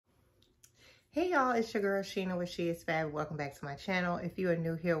Hey y'all, it's your girl Sheena with She Is Fab. Welcome back to my channel. If you are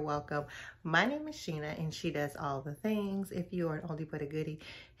new here, welcome. My name is Sheena and she does all the things. If you are an oldie but a goodie,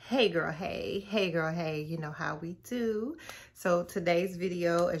 hey girl, hey. Hey girl, hey. You know how we do. So today's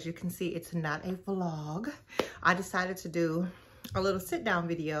video, as you can see, it's not a vlog. I decided to do a little sit down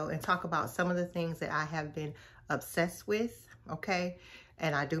video and talk about some of the things that I have been obsessed with, okay?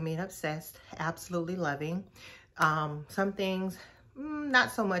 And I do mean obsessed, absolutely loving. Some things,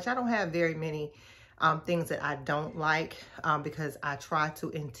 not so much. I don't have very many things that I don't like because I try to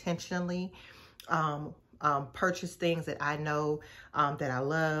intentionally purchase things that I know that I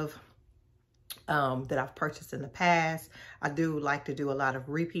love, that I've purchased in the past. I do like to do a lot of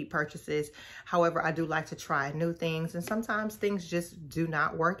repeat purchases. However, I do like to try new things, and sometimes things just do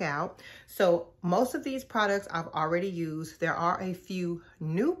not work out. So most of these products I've already used. There are a few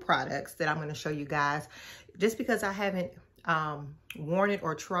new products that I'm going to show you guys. Just because I haven't worn it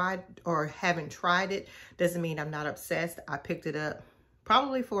or tried or haven't tried it doesn't mean I'm not obsessed. I picked it up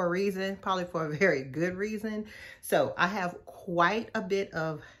probably for a reason, probably for a very good reason. So I have quite a bit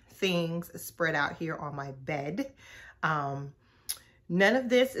of things spread out here on my bed. None of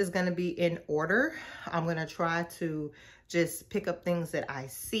this is going to be in order. I'm going to try to just pick up things that I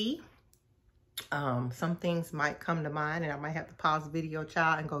see. Some things might come to mind and I might have to pause the video,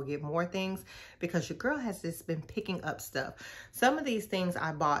 child, and go get more things because your girl has just been picking up stuff. Some of these things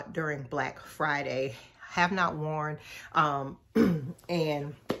I bought during Black Friday, have not worn,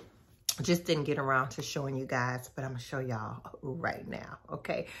 and just didn't get around to showing you guys, but I'm gonna show y'all right now,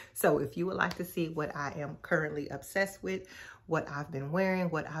 okay? So if you would like to see what I am currently obsessed with, what I've been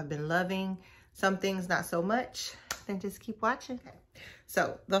wearing, what I've been loving, some things not so much, then just keep watching. Okay.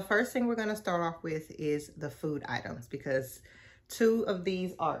 So the first thing we're gonna start off with is the food items because 2 of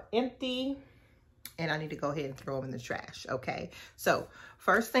these are empty and I need to go ahead and throw them in the trash, okay? So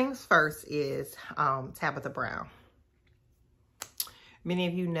first things first is Tabitha Brown. Many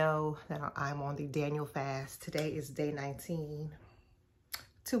of you know that I'm on the Daniel fast. Today is day 19.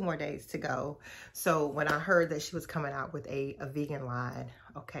 2 more days to go. So when I heard that she was coming out with a vegan line,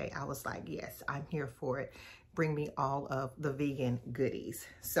 okay, I was like, yes, I'm here for it. Bring me all of the vegan goodies.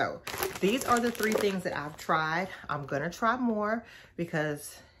 So these are the 3 things that I've tried. I'm gonna try more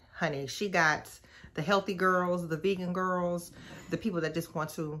because, honey, she got the healthy girls, the vegan girls, the people that just want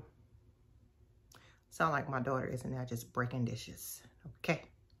to sound like my daughter isn't there just breaking dishes, okay?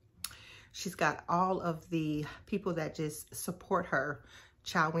 She's got all of the people that just support her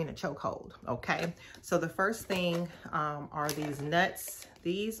child in a chokehold, okay? So the first thing are these nuts.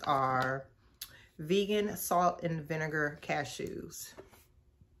 These are vegan salt and vinegar cashews.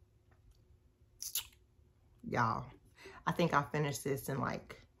 Y'all, I think I finished this in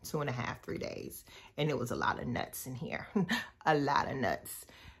like 2.5, 3 days. And it was a lot of nuts in here. A lot of nuts.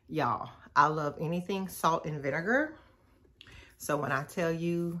 Y'all, I love anything salt and vinegar. So when I tell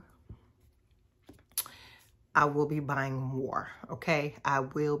you, I will be buying more, okay? I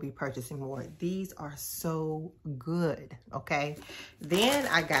will be purchasing more. These are so good, okay? Then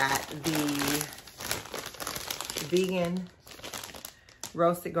I got the vegan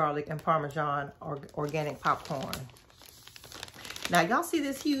roasted garlic and Parmesan organic popcorn. Now, y'all see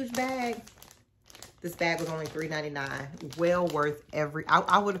this huge bag? This bag was only $3.99. Well worth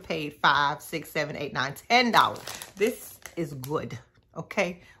I would have paid $5, $6, $7, $8, $9, $10. This is good,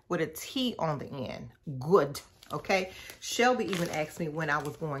 okay? With a T on the end. Good, okay? Shelby even asked me when I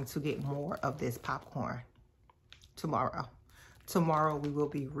was going to get more of this popcorn. Tomorrow. Tomorrow we will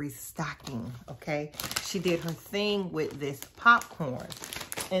be restocking, okay? She did her thing with this popcorn.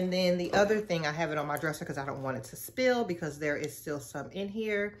 And then the other thing, I have it on my dresser because I don't want it to spill because there is still some in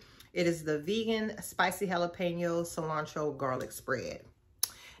here. It is the vegan spicy jalapeno cilantro garlic spread.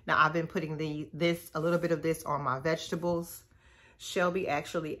 Now I've been putting a little bit of this on my vegetables. Shelby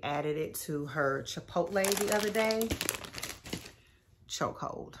actually added it to her Chipotle the other day.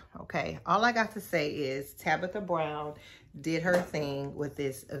 Chokehold, okay? All I got to say is Tabitha Brown did her thing with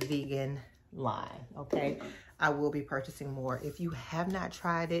this vegan line, okay? I will be purchasing more. If you have not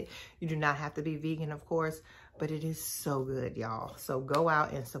tried it, you do not have to be vegan, of course, but it is so good, y'all. So go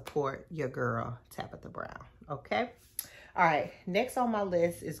out and support your girl, Tabitha Brown, okay? All right, next on my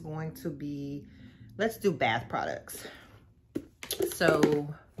list is going to be, let's do bath products.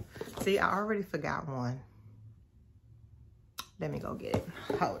 So, see, I already forgot one. Let me go get it.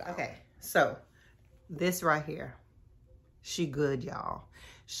 Hold on. Okay, so this right here, she good, y'all.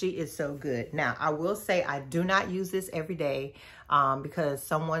 She is so good. Now, I will say I do not use this every day because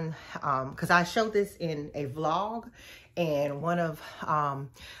because I showed this in a vlog and one of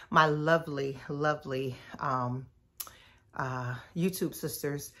my lovely YouTube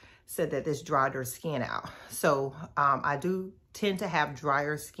sisters said that this dried her skin out. So I do tend to have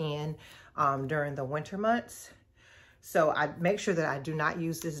drier skin during the winter months. So I make sure that I do not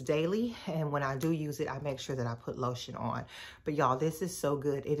use this daily. And when I do use it, I make sure that I put lotion on. But y'all, this is so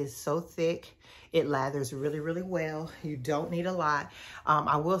good. It is so thick. It lathers really, really well. You don't need a lot.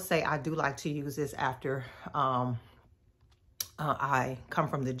 I will say I do like to use this after I come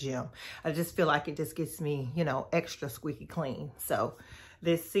from the gym. I just feel like it just gets me, you know, extra squeaky clean. So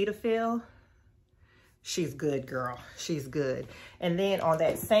this Cetaphil, she's good, girl. She's good. And then on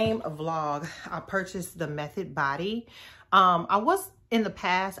that same vlog, I purchased the Method Body. In the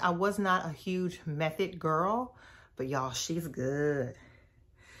past, I was not a huge Method girl, but y'all, she's good.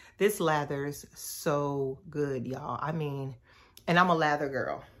 This lathers so good, y'all. I mean, and I'm a lather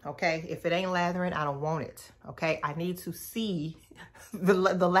girl, okay? If it ain't lathering, I don't want it, okay? I need to see the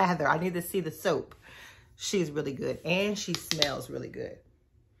lather. I need to see the soap. She's really good, and she smells really good.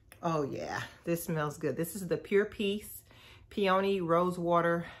 Oh yeah, this smells good. This is the Pure Peace Peony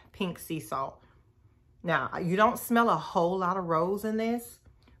Rosewater Pink Sea Salt. Now, you don't smell a whole lot of rose in this,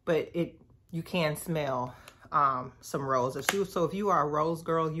 but you can smell some rose. So if you are a rose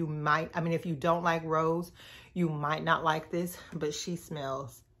girl, you might, I mean, if you don't like rose, you might not like this, but she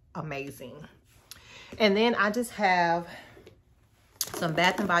smells amazing. And then I just have some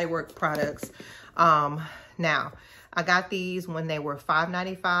Bath & Body Works products. Now, I got these when they were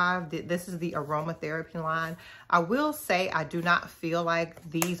 $5.95. This is the aromatherapy line. I will say I do not feel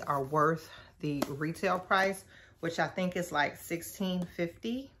like these are worth the retail price, which I think is like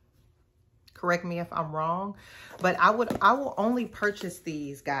 $16.50. Correct me if I'm wrong, but I will only purchase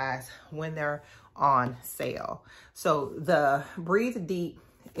these, guys, when they're on sale. So the Breathe Deep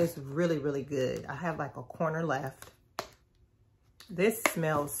is really, really good. I have like a corner left. This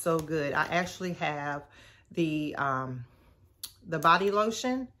smells so good. I actually have the body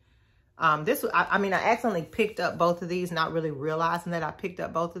lotion. I mean, I accidentally picked up both of these, not really realizing that I picked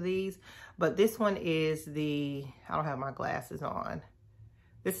up both of these, but this one is I don't have my glasses on.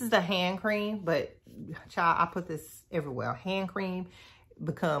 This is the hand cream, but child, I put this everywhere. Hand cream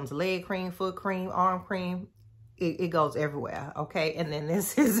becomes leg cream, foot cream, arm cream. It goes everywhere, okay? And then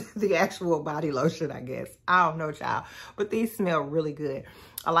this is the actual body lotion, I guess. I don't know, child, but these smell really good.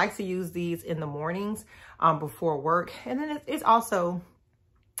 I like to use these in the mornings before work. And then it's also,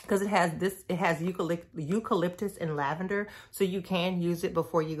 because it has eucalyptus and lavender, so you can use it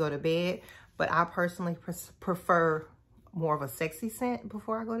before you go to bed. But I personally prefer more of a sexy scent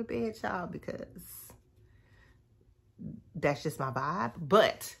before I go to bed, child, because that's just my vibe.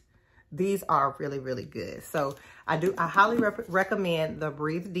 But these are really, really good. So I highly recommend the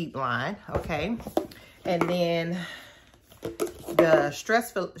Breathe Deep line, okay? And then the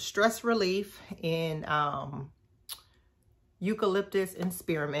stress relief in eucalyptus and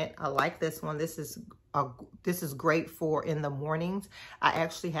spearmint. I like this one. This is great for in the mornings. I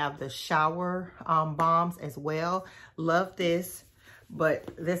actually have the shower bombs as well. Love this, but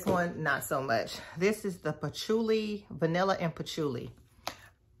this one, not so much. This is the patchouli, vanilla and patchouli.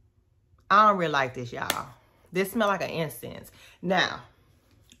 I don't really like this, y'all. This smells like an incense. Now,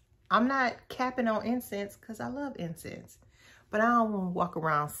 I'm not capping on incense because I love incense, but I don't want to walk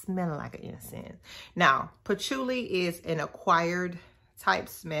around smelling like an incense. Now, patchouli is an acquired type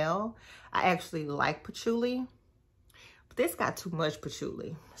smell. I actually like patchouli, but this got too much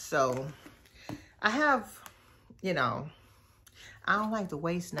patchouli. So I have, you know, I don't like to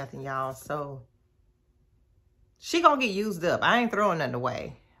waste nothing, y'all. So she gonna get used up. I ain't throwing nothing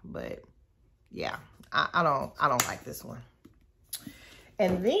away, but yeah, I don't like this one.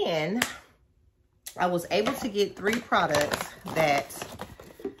 And then I was able to get 3 products that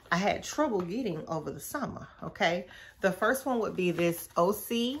I had trouble getting over the summer, okay? The first one would be this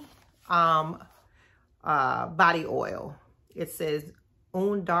OC body oil. It says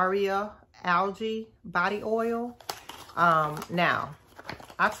Undaria algae body oil. Now,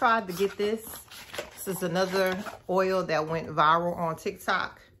 I tried to get this. This is another oil that went viral on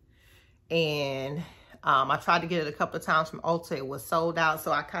TikTok. And I tried to get it a couple of times from Ulta. It was sold out,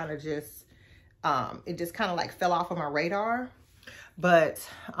 so I kind of just, it just kind of like fell off of my radar. But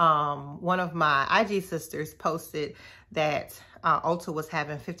one of my IG sisters posted that Ulta was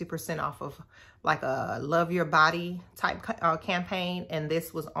having 50% off of like a Love Your Body type campaign. And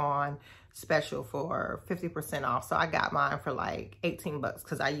this was on special for 50% off. So I got mine for like 18 bucks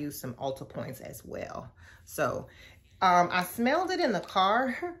because I used some Ulta points as well. So I smelled it in the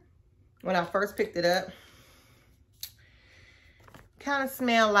car when I first picked it up. Kind of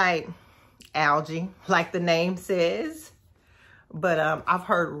smell like algae, like the name says. But I've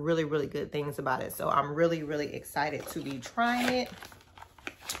heard really, really good things about it. So I'm really, really excited to be trying it.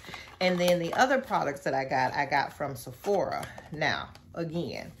 And then the other products that I got from Sephora. Now,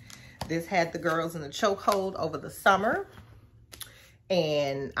 again, this had the girls in the chokehold over the summer.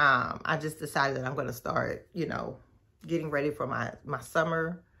 And I just decided that I'm going to start, you know, getting ready for my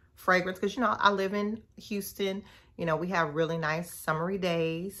summer fragrance. Because, you know, I live in Houston. You know, we have really nice summery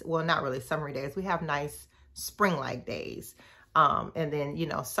days. Well, not really summery days. We have nice spring-like days. And then, you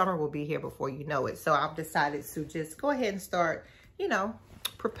know, summer will be here before you know it. So I've decided to just go ahead and start, you know,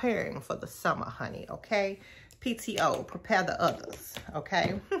 preparing for the summer, honey, okay? PTO, prepare the others,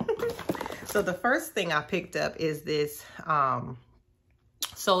 okay? So the first thing I picked up is this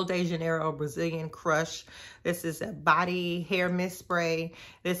Sol de Janeiro Brazilian Crush. This is a body hair mist spray.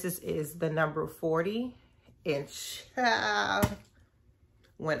 This is the number 40. And child,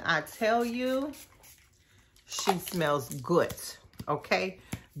 when I tell you, she smells good, okay?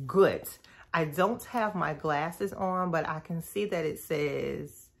 Good. I don't have my glasses on, but I can see that it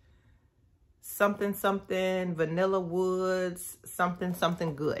says something, something, vanilla woods, something,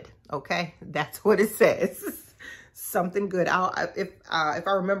 something good, okay? That's what it says. Something good. If I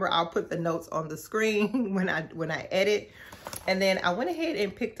remember, I'll put the notes on the screen when I edit. And then I went ahead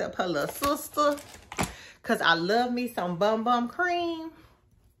and picked up her little sister because I love me some Bum Bum Cream.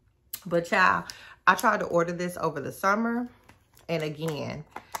 But y'all, I tried to order this over the summer. And again,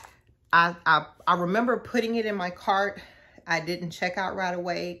 I remember putting it in my cart. I didn't check out right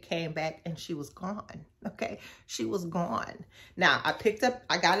away, came back, and she was gone, okay? She was gone. Now,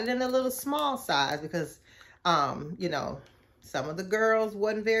 I got it in a little small size because, you know, some of the girls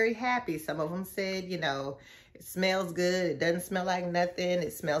wasn't very happy. Some of them said, you know, it smells good. It doesn't smell like nothing.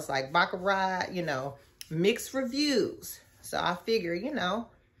 It smells like Baccarat, you know, mixed reviews. So I figure, you know,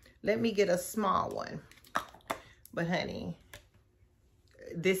 let me get a small one. But honey,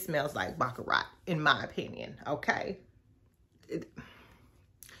 this smells like Baccarat, in my opinion, okay?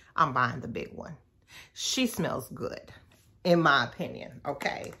 I'm buying the big one. She smells good, in my opinion,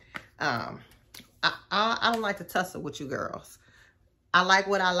 okay? I don't like to tussle with you girls. I like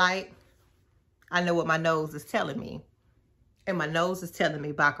what I like. I know what my nose is telling me. And my nose is telling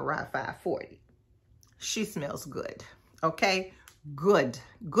me Baccarat 540. She smells good, okay? Good,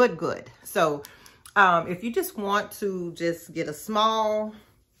 good, good. So, if you just want to just get a small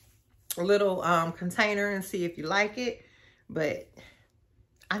little container and see if you like it, but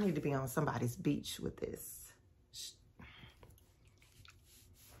I need to be on somebody's beach with this.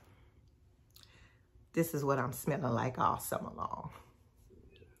 This is what I'm smelling like all summer long.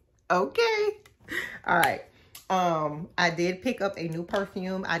 Okay. All right. I did pick up a new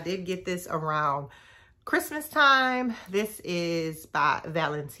perfume. I did get this around Christmas time. This is by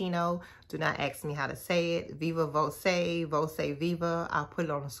Valentino. Do not ask me how to say it. Viva Voce, Voce Viva. I'll put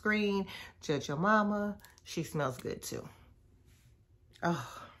it on the screen. Judge your mama. She smells good too.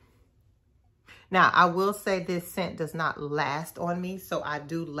 Oh. Now, I will say this scent does not last on me, so I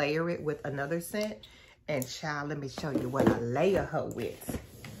do layer it with another scent. And child, let me show you what I layer her with.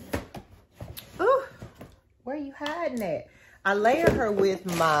 Ooh, where are you hiding at? I layer her with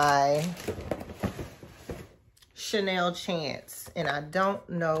my Chanel Chance, and I don't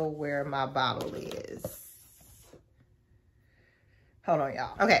know where my bottle is. Hold on,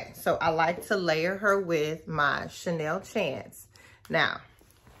 y'all. Okay, so I like to layer her with my Chanel Chance. Now,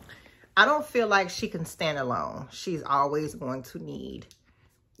 I don't feel like she can stand alone. She's always going to need,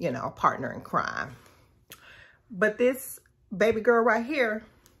 you know, a partner in crime. But this baby girl right here,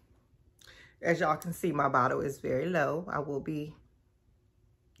 as y'all can see, my bottle is very low. I will be,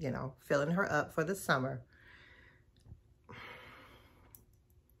 you know, filling her up for the summer.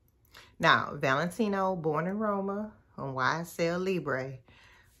 Now, Valentino, Born in Roma, on YSL Libre,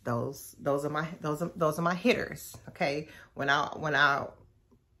 those are my hitters. Okay,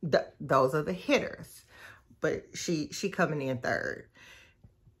 those are the hitters. But she coming in third.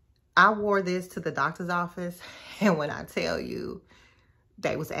 I wore this to the doctor's office, and when I tell you,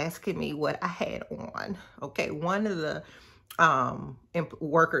 they was asking me what I had on. Okay, one of the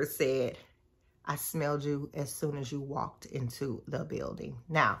workers said, I smelled you as soon as you walked into the building.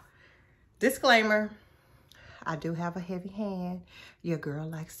 Now, disclaimer, I do have a heavy hand. Your girl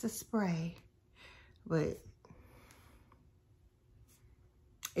likes to spray. But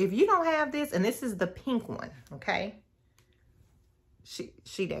if you don't have this, and this is the pink one, okay?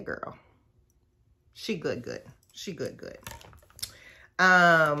 She that girl. She good. She good.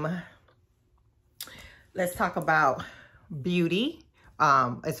 Let's talk about beauty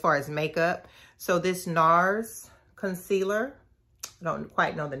as far as makeup. So this NARS concealer, I don't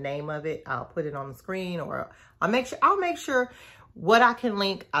quite know the name of it. I'll put it on the screen, or I'll make sure What I can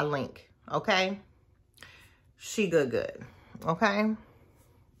link, I link, okay? She good, okay?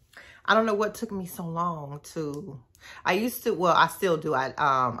 I don't know what took me so long to, I used to, well, I still do.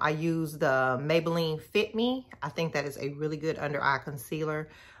 I use the Maybelline Fit Me. I think that is a really good under eye concealer,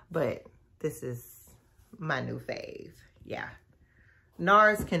 but this is my new fave. Yeah.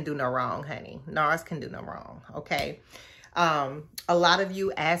 NARS can do no wrong, honey. NARS can do no wrong, okay? A lot of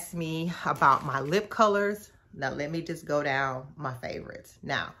you asked me about my lip colors. Now, let me just go down my favorites.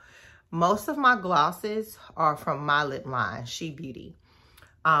 Now, most of my glosses are from my lip line, She Beauty.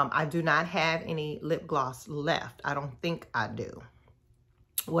 I do not have any lip gloss left. I don't think I do.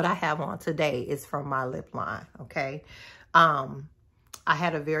 What I have on today is from my lip line, okay? I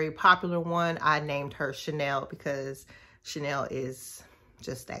had a very popular one. I named her Chanel because Chanel is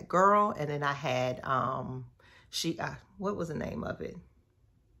just that girl. And then I had, what was the name of it?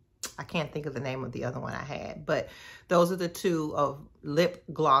 I can't think of the name of the other one I had. But those are the two of lip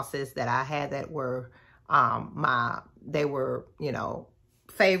glosses that I had that were, they were, you know,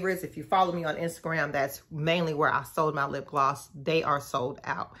 favorites. If you follow me on Instagram, that's mainly where I sold my lip gloss. They are sold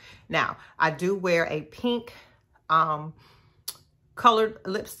out. Now, I do wear a pink colored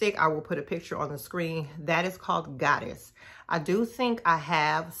lipstick. I will put a picture on the screen. That is called Goddess. I do think I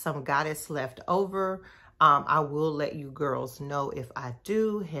have some Goddess left over. I will let you girls know if I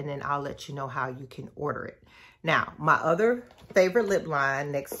do, and then I'll let you know how you can order it. Now, my other favorite lip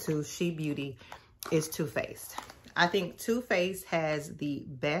line next to She Beauty is Too Faced. I think Too Faced has the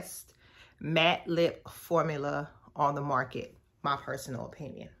best matte lip formula on the market, my personal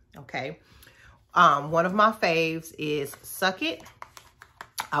opinion, okay? One of my faves is Suck It.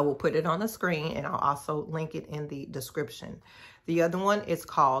 I will put it on the screen, and I'll also link it in the description. The other one is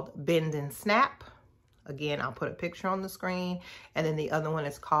called Bend and Snap. Again, I'll put a picture on the screen. And then the other one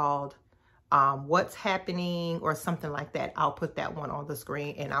is called What's Happening or something like that. I'll put that one on the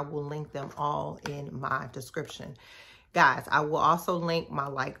screen, and I will link them all in my description. Guys, I will also link my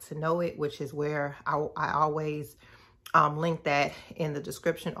Like to Know It, which is where I always link that in the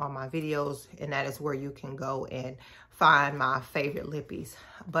description on my videos. And that is where you can go and find my favorite lippies.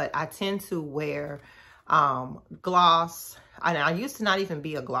 But I tend to wear gloss. I used to not even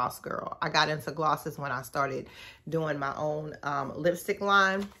be a gloss girl. I got into glosses when I started doing my own lipstick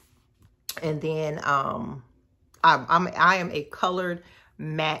line. And then I am a colored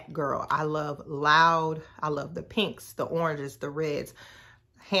matte girl. I love loud. I love the pinks, the oranges, the reds.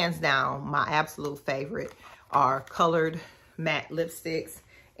 Hands down, my absolute favorite are colored matte lipsticks.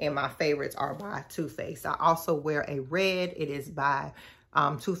 And my favorites are by Too Faced. I also wear a red. It is by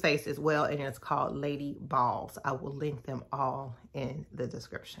Too Faced as well, and it's called Lady Balls. I will link them all in the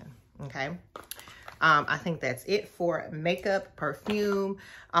description, okay? I think that's it for makeup, perfume.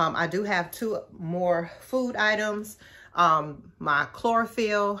 I do have 2 more food items, my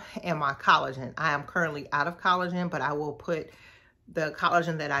chlorophyll and my collagen. I am currently out of collagen, but I will put the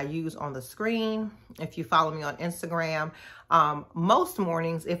collagen that I use on the screen. If you follow me on Instagram, most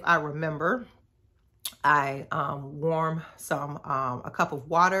mornings, if I remember, I warm a cup of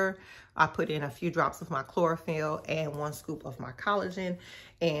water. I put in a few drops of my chlorophyll and 1 scoop of my collagen.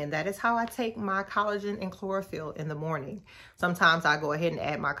 And that is how I take my collagen and chlorophyll in the morning. Sometimes I go ahead and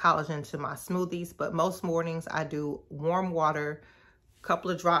add my collagen to my smoothies, but most mornings I do warm water,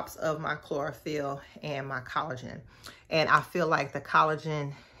 couple of drops of my chlorophyll and my collagen. And I feel like the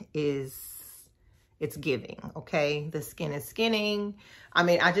collagen it's giving, okay? The skin is skinning. I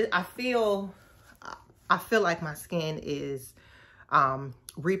mean, I feel like my skin is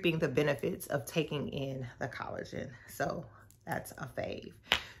reaping the benefits of taking in the collagen. So that's a fave.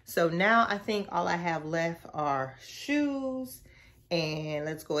 So now I think all I have left are shoes, and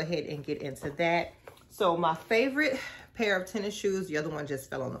let's go ahead and get into that. So my favorite pair of tennis shoes, the other one just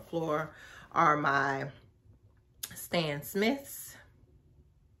fell on the floor, are my Stan Smiths.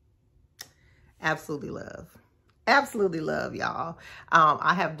 Absolutely love. Absolutely love, y'all.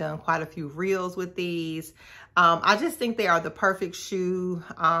 I have done quite a few reels with these. I just think they are the perfect shoe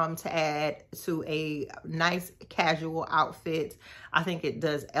to add to a nice casual outfit. I think it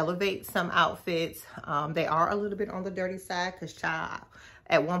does elevate some outfits. They are a little bit on the dirty side because, child,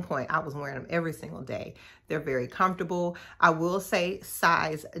 at one point I was wearing them every single day. They're very comfortable. I will say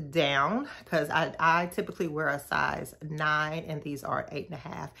size down because I typically wear a size 9 and these are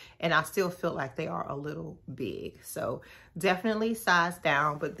 8.5, and I still feel like they are a little big. So definitely size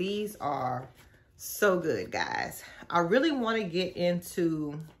down, but these are so good, guys. I really want to get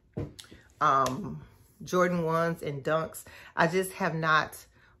into Jordan 1s and Dunks. I just have not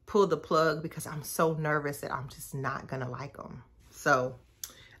pulled the plug because I'm so nervous that I'm just not gonna like them. So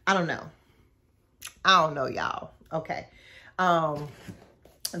I don't know, y'all. Okay.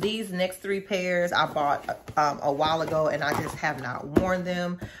 These next 3 pairs I bought a while ago, and I just have not worn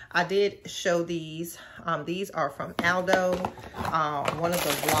them. I did show these. These are from Aldo, one of the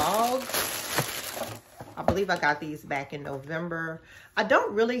vlogs. I believe I got these back in November. I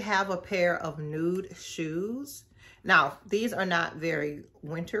don't really have a pair of nude shoes. Now, these are not very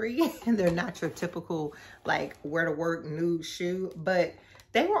wintry, and they're not your typical, like, wear to work nude shoe, but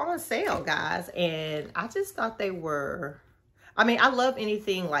they were on sale, guys, and I just thought they were... I mean, I love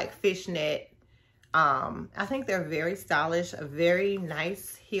anything like fishnet. I think they're very stylish, a very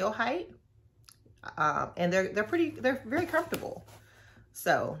nice heel height. And they're very comfortable.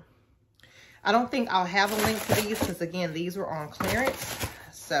 So I don't think I'll have a link to these because, again, these were on clearance.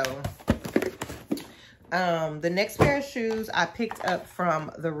 So the next pair of shoes I picked up from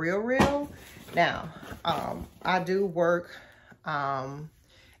The Real Real. Now, I do work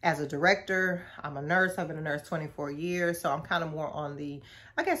as a director. I'm a nurse. I've been a nurse 24 years. So I'm kind of more on the,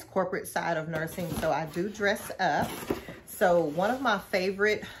 I guess, corporate side of nursing. So I do dress up. So one of my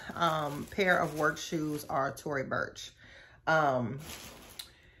favorite pair of work shoes are Tory Burch.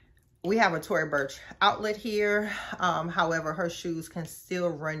 We have a Tory Burch outlet here. However, her shoes can still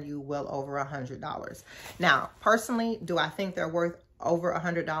run you well over $100. Now, personally, do I think they're worth over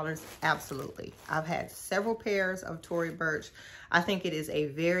 $100? Absolutely. I've had several pairs of Tory Burch. I think it is a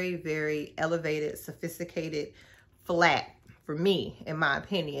very, very elevated, sophisticated flat for me, in my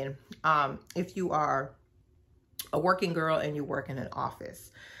opinion, if you are a working girl and you work in an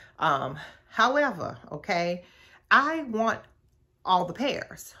office. However, okay, I want all the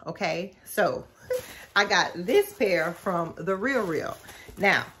pairs, okay? So I got this pair from The Real Real.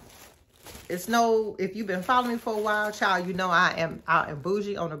 Now, it's no, if you've been following me for a while, child, you know I am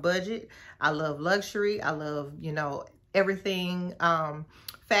bougie on a budget. I love luxury. I love, you know, everything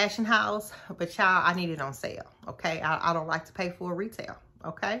fashion house. But child, I need it on sale, okay? I don't like to pay for retail,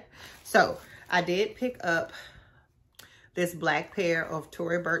 okay? So I did pick up this black pair of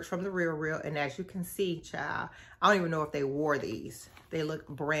Tory Burch from The Real Real. And as you can see, child, I don't even know if they wore these. They look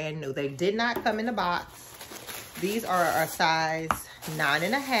brand new. They did not come in the box. These are a size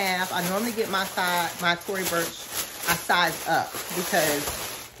 9.5. I normally get my Tory Burch a size up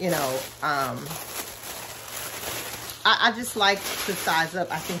because, you know, I just like to size up.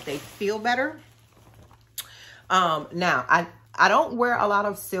 I think they feel better. Now, I don't wear a lot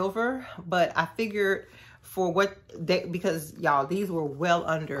of silver, but I figured for what they, because y'all, these were well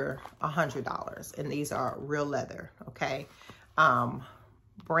under $100, and these are real leather, okay?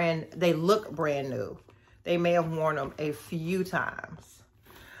 They look brand new. They may have worn them a few times.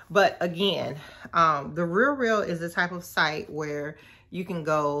 But again, The Real Real is the type of site where you can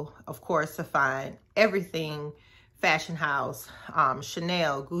go, of course, to find everything fashion house,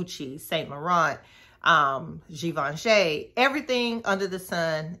 Chanel, Gucci, Saint Laurent, Givenchy, everything under the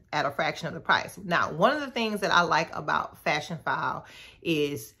sun at a fraction of the price. Now, one of the things that I like about Fashionphile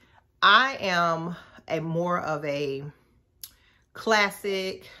is I am more of a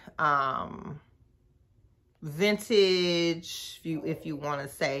classic, vintage, if you want to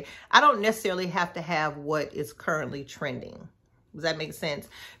say. I don't necessarily have to have what is currently trending. Does that make sense?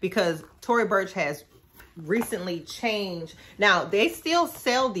 Because Tory Burch has recently changed. Now, they still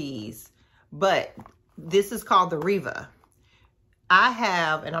sell these, but this is called the Riva. I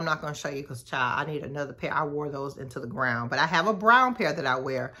have, and I'm not going to show you because, child, I need another pair. I wore those into the ground. But I have a brown pair that I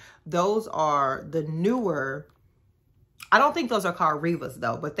wear. Those are the newer. I don't think those are called Rivas,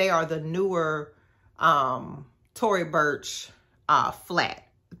 though. But they are the newer Tory Burch flat,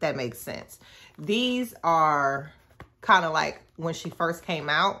 if that makes sense. These are kind of like when she first came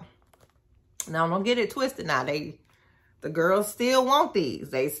out. Now, don't get it twisted now. The girls still want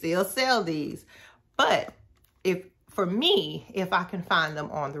these. They still sell these. But for me, if I can find them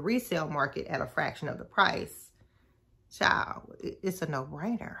on the resale market at a fraction of the price, child, it's a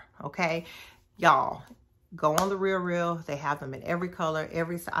no-brainer, okay? Y'all, go on The Real Real. They have them in every color,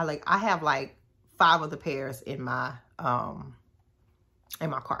 every size. I have like 5 of the pairs in my cart.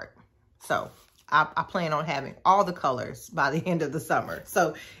 So I plan on having all the colors by the end of the summer.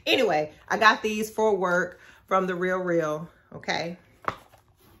 So anyway, I got these for work from The Real Real, okay?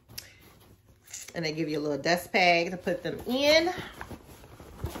 And they give you a little dust bag to put them in.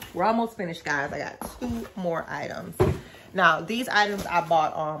 We're almost finished, guys. I got 2 more items. Now, these items I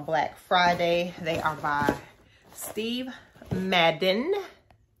bought on Black Friday. They are by Steve Madden.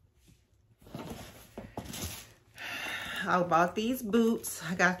 I bought these boots.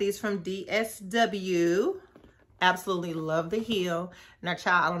 I got these from DSW. Absolutely love the heel. Now,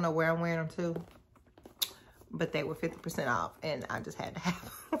 child, I don't know where I'm wearing them to, but they were 50% off, and I just had to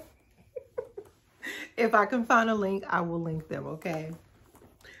have them. If I can find a link, I will link them, okay?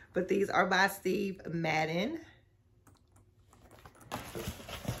 But these are by Steve Madden.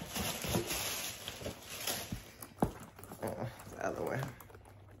 The other one.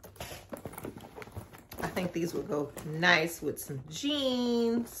 I think these would go nice with some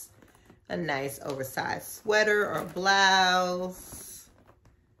jeans, a nice oversized sweater or blouse.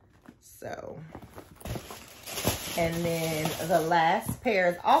 So, and then the last pair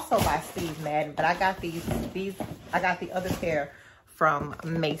is also by Steve Madden, but I got I got the other pair from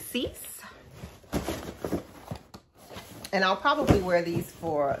Macy's. And I'll probably wear these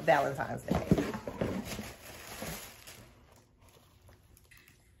for Valentine's Day.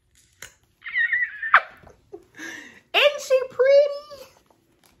 Isn't she pretty?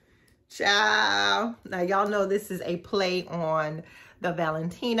 Ciao. Now, y'all know this is a play on the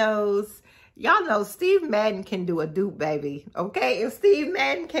Valentinos. Y'all know Steve Madden can do a dupe, baby. Okay? If Steve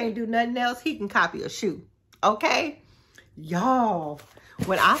Madden can't do nothing else, he can copy a shoe. Okay? Y'all,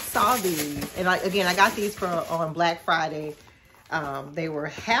 when I saw these, and again, I got these on Black Friday. They were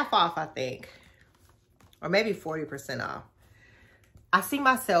half off, I think, or maybe 40% off. I see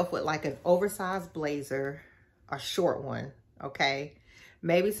myself with like an oversized blazer, a short one, okay?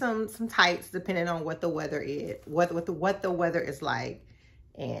 Maybe some tights, depending on what the weather is, what the weather is like,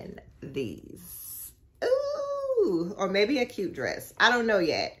 and these. Ooh, or maybe a cute dress. I don't know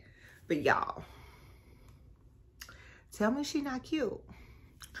yet, but y'all, tell me she not cute.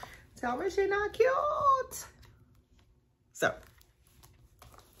 Tell me she not cute. So,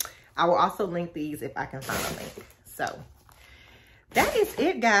 I will also link these if I can find a link. So, that is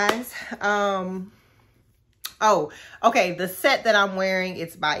it, guys. Oh, okay. The set that I'm wearing,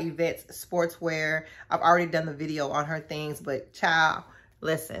 it's by Yvette's Sportswear. I've already done the video on her things, but child,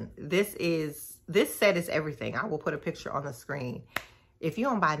 listen, this set is everything. I will put a picture on the screen. If you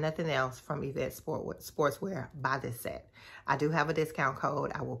don't buy nothing else from Yvette Sportswear, buy this set. I do have a discount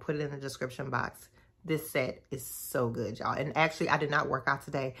code. I will put it in the description box. This set is so good, y'all. And actually, I did not work out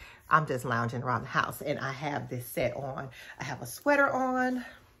today. I'm just lounging around the house, and I have this set on. I have a sweater on.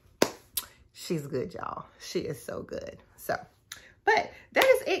 She's good, y'all. She is so good. So, but that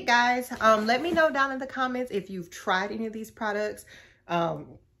is it, guys. Let me know down in the comments if you've tried any of these products,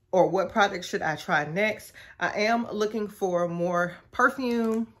 or what product should I try next. I am looking for more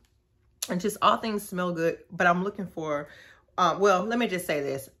perfume and just all things smell good, but I'm looking for, well, let me just say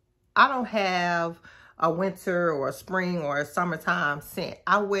this. I don't have a winter or a spring or a summertime scent.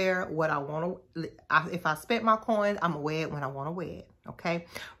 I wear what I want to. If I spent my coins, I'm going to wear it when I want to wear it, okay?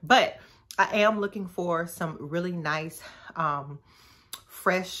 But I am looking for some really nice,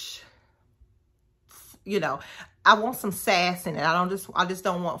 fresh, you know, I want some sass in it. I just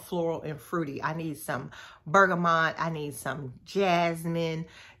don't want floral and fruity. I need some bergamot. I need some jasmine.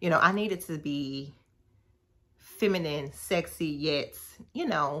 You know, I need it to be feminine, sexy, yet, you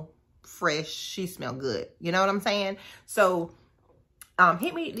know, fresh. She smell good. You know what I'm saying? So,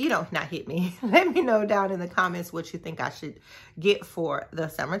 hit me, you know, not hit me. Let me know down in the comments what you think I should get for the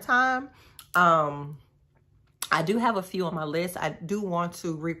summertime. I do have a few on my list. I do want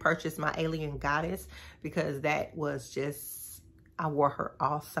to repurchase my Alien Goddess because that was just, I wore her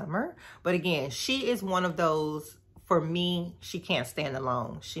all summer. But again, she is one of those, for me, she can't stand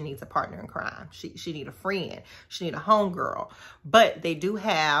alone. She needs a partner in crime. She need a friend. She need a homegirl. But they do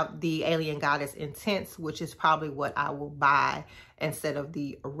have the Alien Goddess Intense, which is probably what I will buy instead of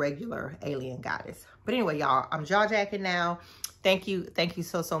the regular Alien Goddess. But anyway, y'all, I'm jaw jacking now. Thank you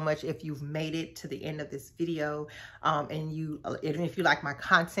so much if you've made it to the end of this video. And if you like my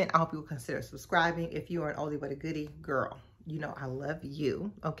content, I hope you will consider subscribing. If you are an oldie but a goodie, girl, you know I love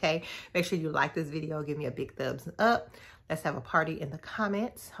you, okay? Make sure you like this video. Give me a big thumbs up. Let's have a party in the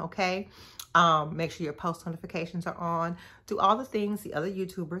comments, okay? Make sure your post notifications are on. Do all the things the other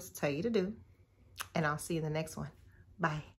YouTubers tell you to do. And I'll see you in the next one. Bye.